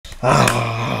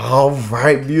All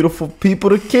right, beautiful people,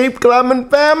 the Keep Climbing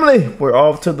family. We're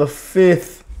off to the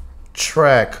 5th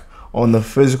track on the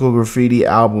Physical Graffiti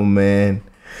album, man.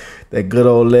 That good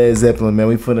old Led Zeppelin, man.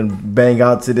 We finna bang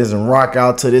out to this and rock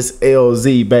out to this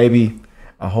LZ, baby.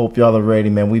 I hope y'all are ready,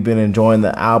 man. We've been enjoying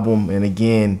the album, and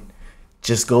again,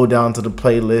 just go down to the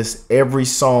playlist. Every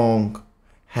song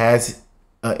has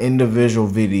an individual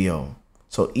video.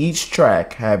 So each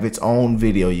track have its own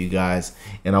video, you guys.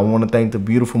 And I want to thank the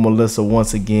beautiful Melissa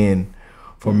once again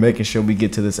for making sure we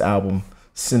get to this album,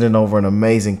 sending over an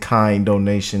amazing kind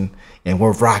donation, and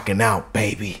we're rocking out,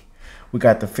 baby. We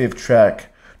got the 5th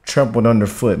track, Trampled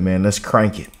Underfoot, man. Let's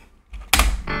crank it.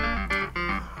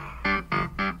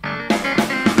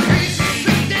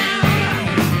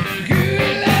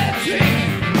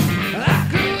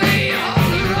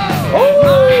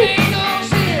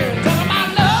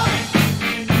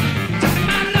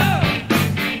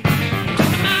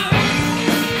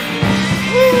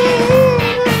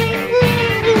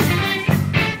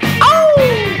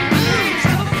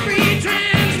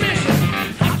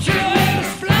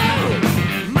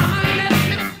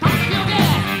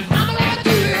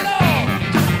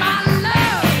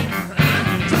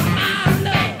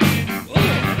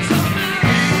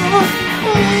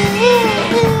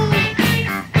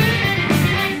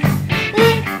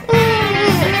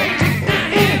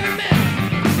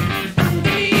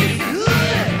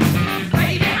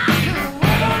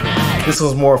 This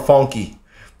was more funky.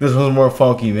 This was more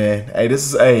funky, man.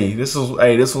 This was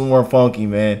more funky,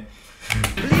 man.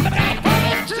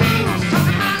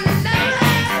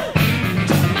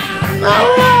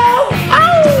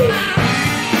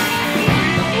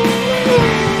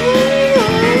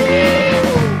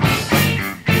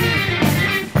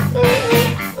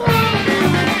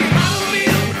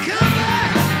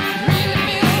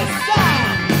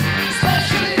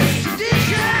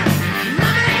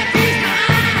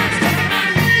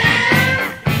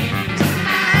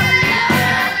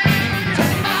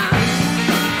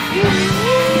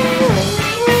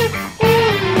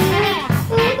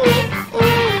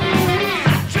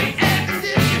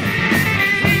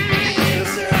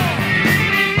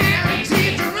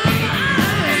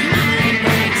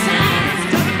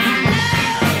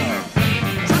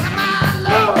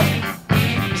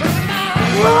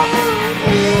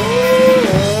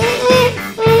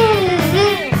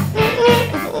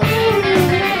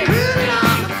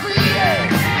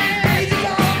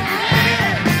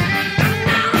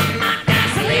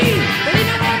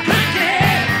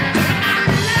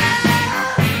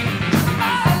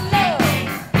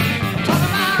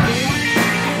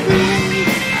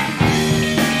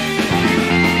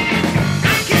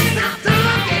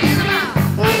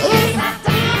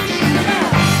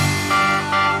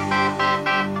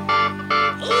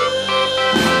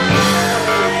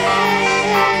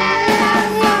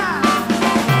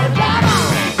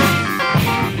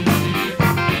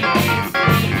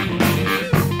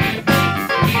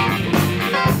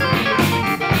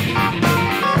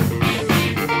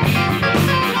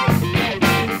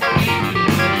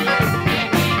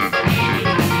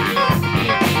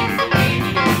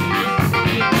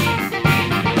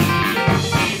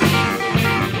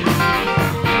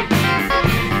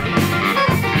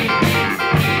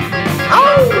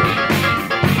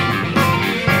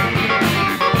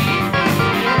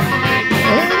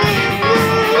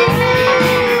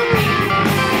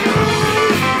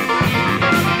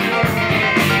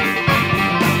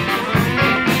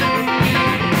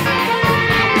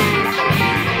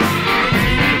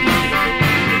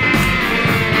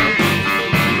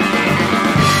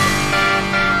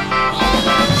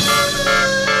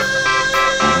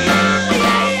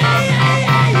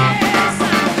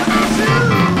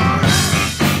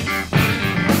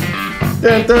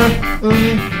 So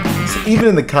even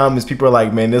in the comments, people are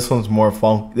like, man, this one's more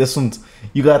funk. This one's,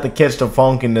 you got to catch the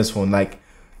funk in this one. Like,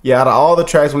 yeah, out of all the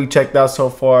tracks we checked out so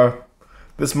far,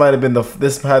 this might have been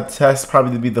this has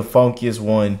probably to be the funkiest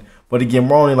one. But again,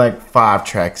 we're only like 5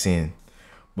 tracks in.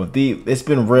 But it's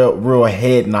been real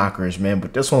head knockers, man.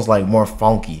 But this one's like more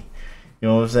funky. You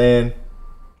know what I'm saying?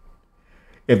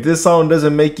 If this song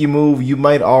doesn't make you move, you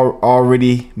might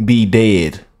already be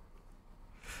dead.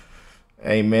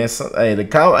 Hey man,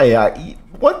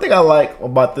 one thing I like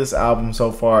about this album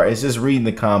so far is just reading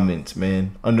the comments,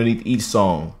 man, underneath each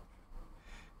song.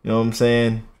 You know what I'm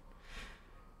saying?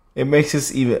 It makes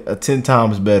this even 10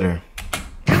 times better.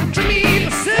 Come to me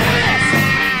for service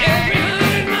every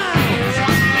 100 miles.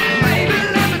 Baby,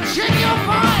 let me check your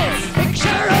voice.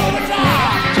 Picture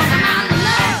overdrive. Talking about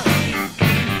love.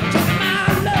 Talking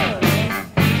about love.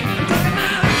 Talking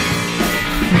about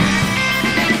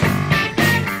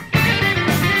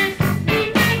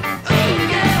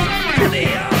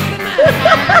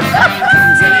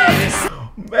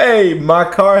Hey, my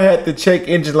car had the check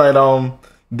engine light on.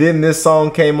 Then this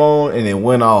song came on and it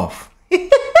went off.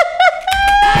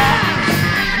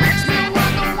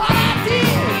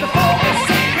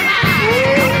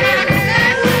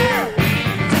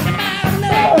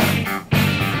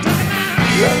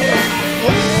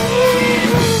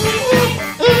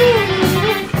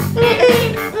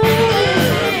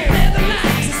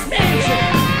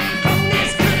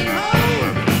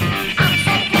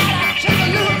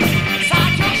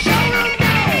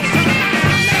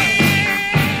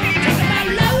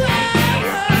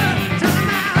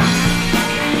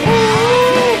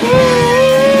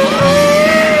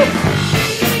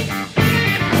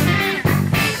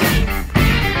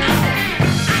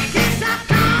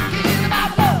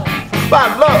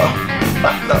 About love,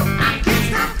 about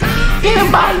love, get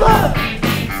about love.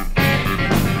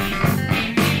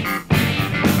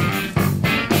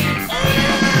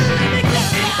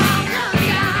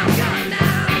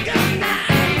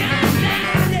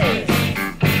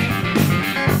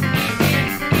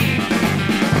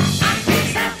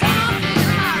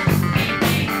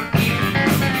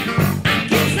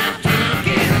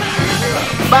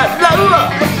 About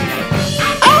love.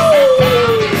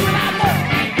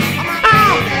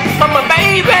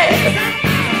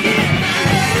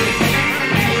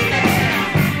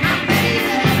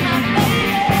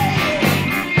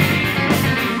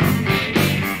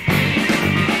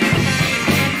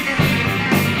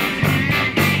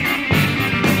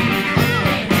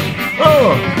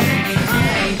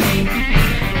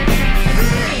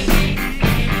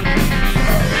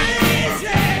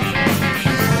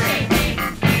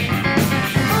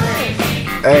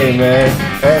 Hey man,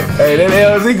 hey, that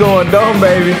LZ going dumb,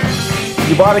 baby.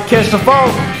 You about to catch the phone.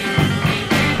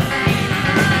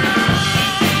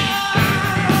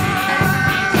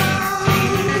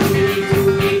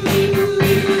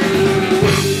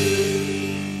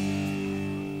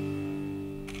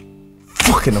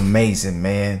 Fucking amazing,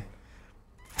 man.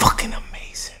 Fucking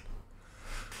amazing.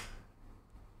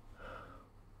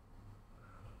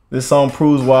 This song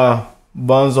proves why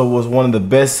Bonzo was one of the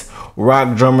best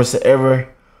rock drummers to ever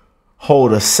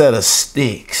hold a set of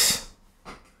sticks.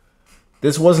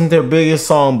 This wasn't their biggest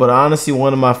song, but honestly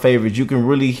one of my favorites. You can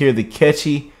really hear the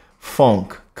catchy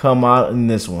funk come out in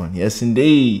this one. Yes,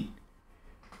 indeed.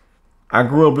 I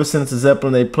grew up listening to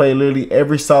Zeppelin. They play literally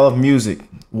every style of music.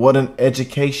 What an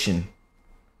education.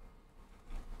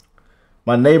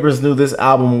 My neighbors knew this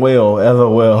album well,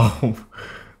 LOL.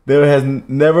 There has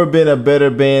never been a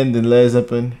better band than Led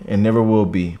Zeppelin and never will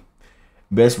be.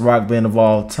 Best rock band of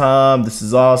all time. This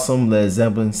is awesome. Led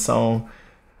Zeppelin song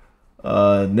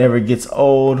never gets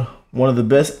old. One of the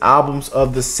best albums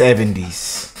of the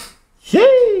 70s.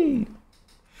 Yay!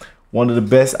 One of the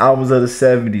best albums of the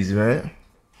 70s, man.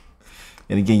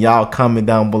 And again, y'all comment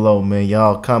down below, man.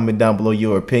 Y'all comment down below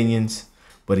your opinions.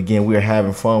 But again, we're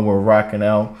having fun. We're rocking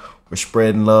out. We're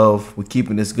spreading love. We're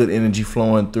keeping this good energy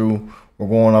flowing through. We're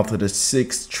going off to the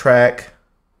 6th track.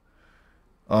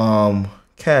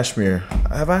 Cashmere.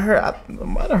 Have I heard? I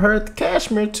might have heard the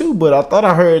Cashmere too, but I thought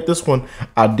I heard this one.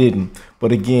 I didn't.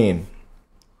 But again,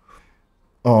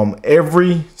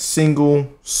 every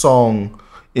single song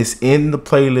is in the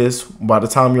playlist by the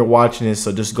time you're watching this.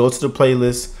 So just go to the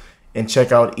playlist and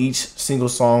check out each single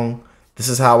song. This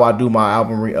is how I do my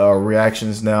album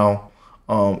reactions now.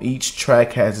 Each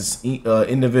track has its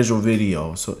individual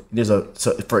video. So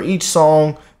for each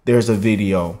song there's a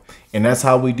video, and that's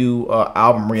how we do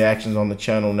album reactions on the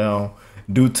channel now.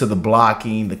 Due to the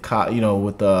blocking, with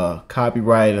the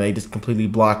copyright, and they just completely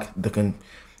block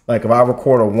like if I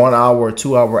record a 1 hour or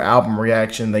 2 hour album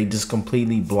reaction, they just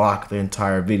completely block the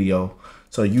entire video.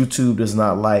 So YouTube does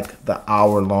not like the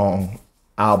hour-long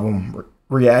album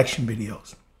reaction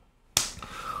videos.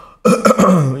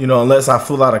 Unless I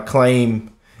fill out a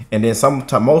claim, and then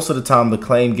most of the time the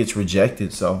claim gets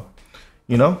rejected. So,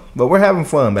 but we're having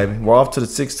fun, baby. We're off to the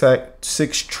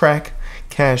 6th track,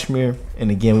 Cashmere. And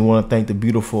again, we want to thank the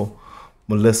beautiful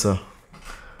Melissa,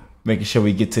 making sure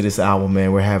we get to this album,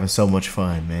 man. We're having so much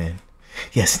fun, man.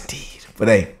 Yes, indeed. But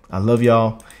hey, I love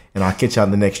y'all, and I'll catch y'all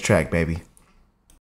on the next track, baby.